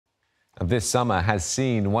This summer has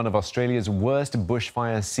seen one of Australia's worst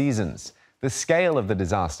bushfire seasons. The scale of the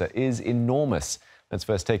disaster is enormous. Let's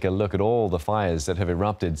first take a look at all the fires that have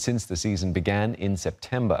erupted since the season began in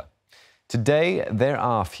September. Today, there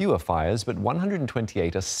are fewer fires, but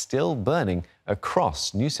 128 are still burning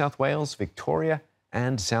across New South Wales, Victoria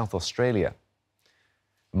and South Australia.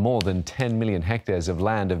 More than 10 million hectares of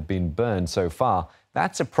land have been burned so far.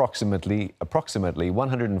 That's approximately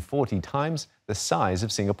 140 times the size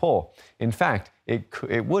of Singapore. In fact,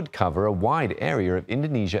 it would cover a wide area of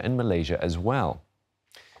Indonesia and Malaysia as well.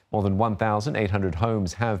 More than 1,800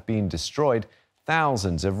 homes have been destroyed.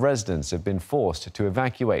 Thousands of residents have been forced to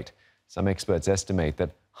evacuate. Some experts estimate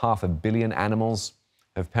that 500 million animals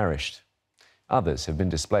have perished. Others have been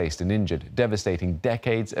displaced and injured, devastating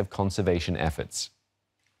decades of conservation efforts.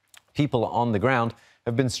 People on the ground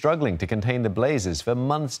have been struggling to contain the blazes for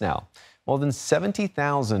months now. More than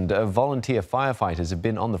 70,000 volunteer firefighters have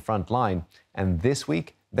been on the front line, and this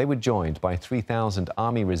week they were joined by 3,000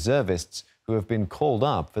 Army reservists who have been called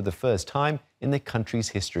up for the first time in the country's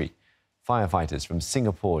history. Firefighters from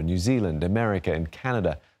Singapore, New Zealand, America and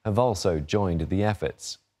Canada have also joined the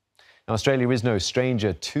efforts. Now, Australia is no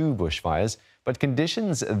stranger to bushfires, but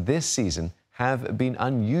conditions this season have been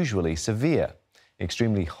unusually severe.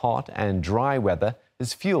 Extremely hot and dry weather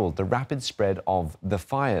has fueled the rapid spread of the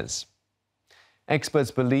fires.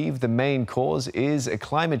 Experts believe the main cause is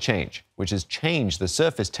climate change, which has changed the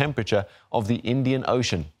surface temperature of the Indian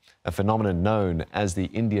Ocean, a phenomenon known as the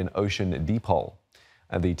Indian Ocean Dipole.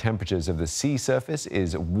 The temperatures of the sea surface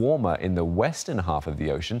is warmer in the western half of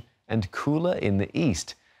the ocean and cooler in the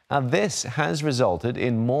east. Now, this has resulted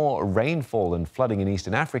in more rainfall and flooding in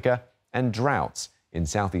eastern Africa and droughts in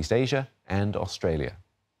Southeast Asia and Australia.